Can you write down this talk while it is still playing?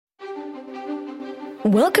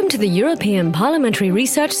Welcome to the European Parliamentary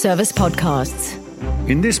Research Service podcasts.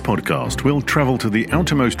 In this podcast, we'll travel to the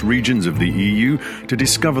outermost regions of the EU to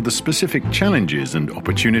discover the specific challenges and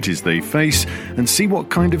opportunities they face and see what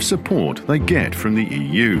kind of support they get from the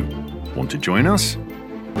EU. Want to join us?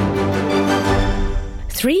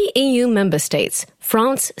 3 EU member states,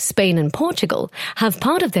 France, Spain and Portugal, have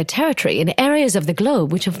part of their territory in areas of the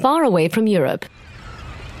globe which are far away from Europe.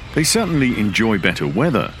 They certainly enjoy better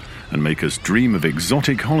weather and make us dream of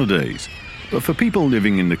exotic holidays. But for people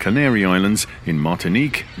living in the Canary Islands, in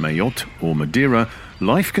Martinique, Mayotte or Madeira,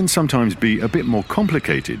 life can sometimes be a bit more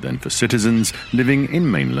complicated than for citizens living in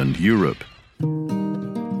mainland Europe.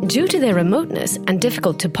 Due to their remoteness and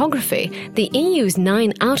difficult topography, the EU's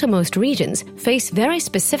 9 outermost regions face very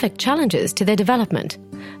specific challenges to their development.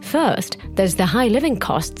 First, there's the high living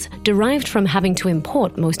costs derived from having to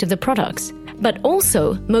import most of the products. But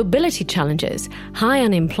also mobility challenges, high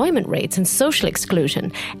unemployment rates and social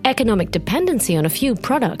exclusion, economic dependency on a few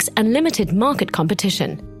products and limited market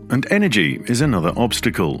competition. And energy is another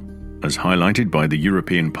obstacle. As highlighted by the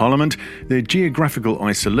European Parliament, their geographical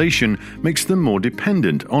isolation makes them more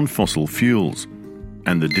dependent on fossil fuels.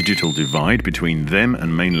 And the digital divide between them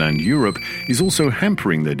and mainland Europe is also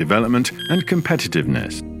hampering their development and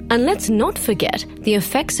competitiveness. And let's not forget the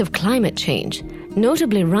effects of climate change,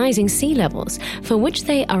 notably rising sea levels, for which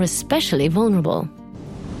they are especially vulnerable.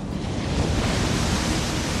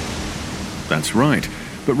 That's right.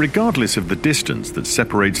 But regardless of the distance that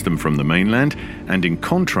separates them from the mainland, and in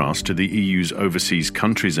contrast to the EU's overseas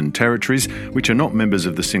countries and territories which are not members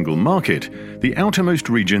of the single market, the outermost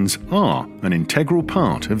regions are an integral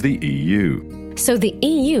part of the EU. So the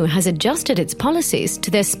EU has adjusted its policies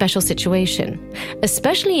to their special situation,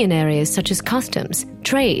 especially in areas such as customs,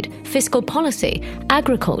 trade, fiscal policy,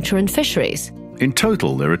 agriculture and fisheries. In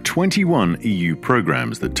total, there are 21 EU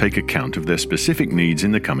programmes that take account of their specific needs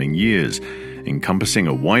in the coming years, encompassing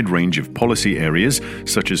a wide range of policy areas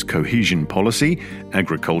such as cohesion policy,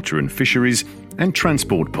 agriculture and fisheries, and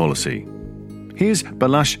transport policy. Here's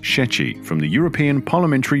Balázs Secsi from the European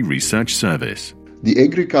Parliamentary Research Service. The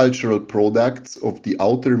agricultural products of the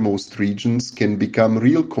outermost regions can become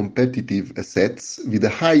real competitive assets with a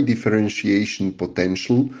high differentiation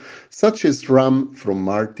potential, such as rum from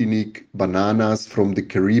Martinique, bananas from the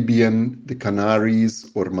Caribbean, the Canaries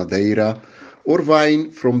or Madeira, or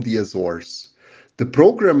wine from the Azores. The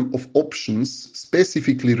program of options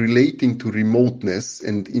specifically relating to remoteness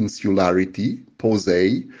and insularity,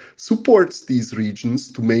 POSEI, supports these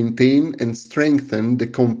regions to maintain and strengthen the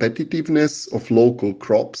competitiveness of local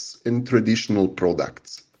crops and traditional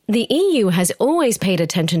products. The EU has always paid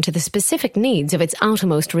attention to the specific needs of its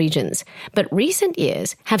outermost regions, but recent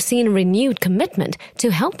years have seen a renewed commitment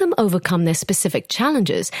to help them overcome their specific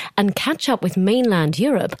challenges and catch up with mainland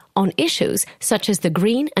Europe on issues such as the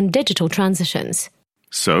green and digital transitions.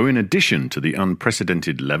 So, in addition to the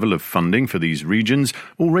unprecedented level of funding for these regions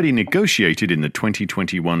already negotiated in the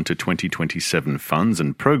 2021 to 2027 funds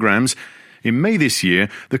and programmes, in May this year,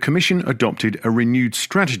 the Commission adopted a renewed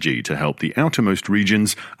strategy to help the outermost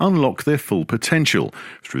regions unlock their full potential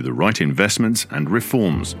through the right investments and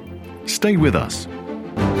reforms. Stay with us.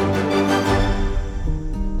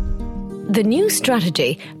 The new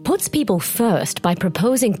strategy puts people first by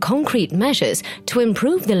proposing concrete measures to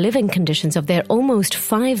improve the living conditions of their almost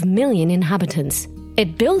 5 million inhabitants.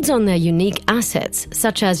 It builds on their unique assets,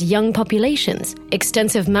 such as young populations,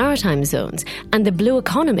 extensive maritime zones, and the blue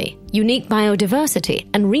economy, unique biodiversity,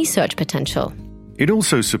 and research potential. It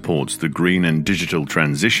also supports the green and digital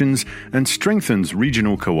transitions and strengthens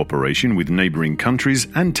regional cooperation with neighbouring countries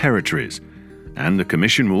and territories. And the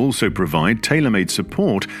Commission will also provide tailor-made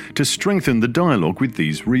support to strengthen the dialogue with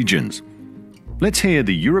these regions. Let's hear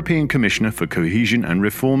the European Commissioner for Cohesion and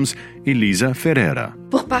Reforms, Elisa Ferreira.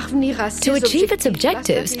 To achieve its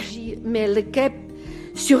objectives, the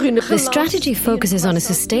strategy focuses on a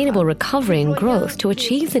sustainable recovery and growth to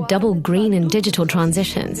achieve the double green and digital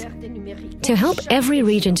transitions. To help every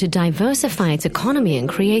region to diversify its economy and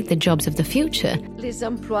create the jobs of the future,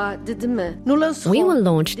 we will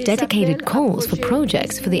launch dedicated calls for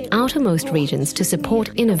projects for the outermost regions to support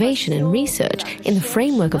innovation and research in the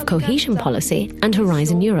framework of cohesion policy and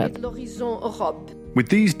Horizon Europe. With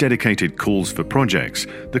these dedicated calls for projects,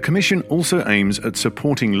 the Commission also aims at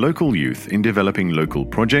supporting local youth in developing local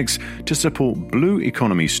projects to support blue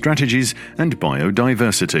economy strategies and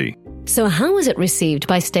biodiversity. So how was it received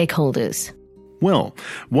by stakeholders? Well,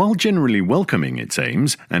 while generally welcoming its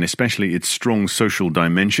aims, and especially its strong social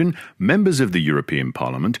dimension, members of the European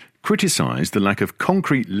Parliament criticised the lack of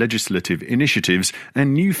concrete legislative initiatives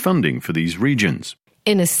and new funding for these regions.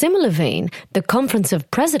 In a similar vein, the Conference of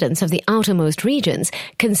Presidents of the Outermost Regions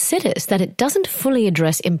considers that it doesn't fully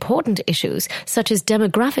address important issues such as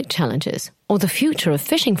demographic challenges or the future of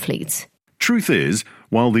fishing fleets. Truth is,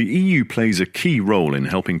 while the EU plays a key role in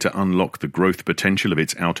helping to unlock the growth potential of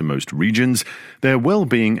its outermost regions, their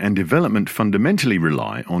well-being and development fundamentally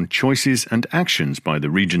rely on choices and actions by the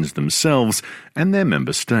regions themselves and their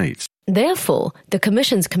member states. Therefore, the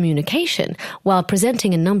Commission's communication, while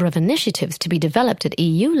presenting a number of initiatives to be developed at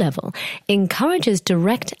EU level, encourages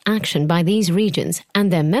direct action by these regions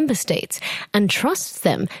and their member states and trusts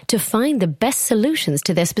them to find the best solutions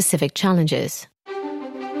to their specific challenges.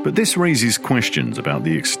 But this raises questions about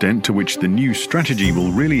the extent to which the new strategy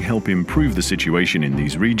will really help improve the situation in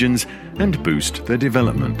these regions and boost their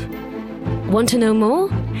development. Want to know more?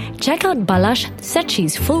 Check out Balázs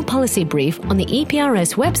Secsi's full policy brief on the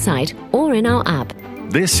EPRS website or in our app.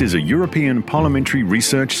 This is a European Parliamentary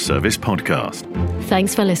Research Service podcast.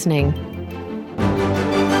 Thanks for listening.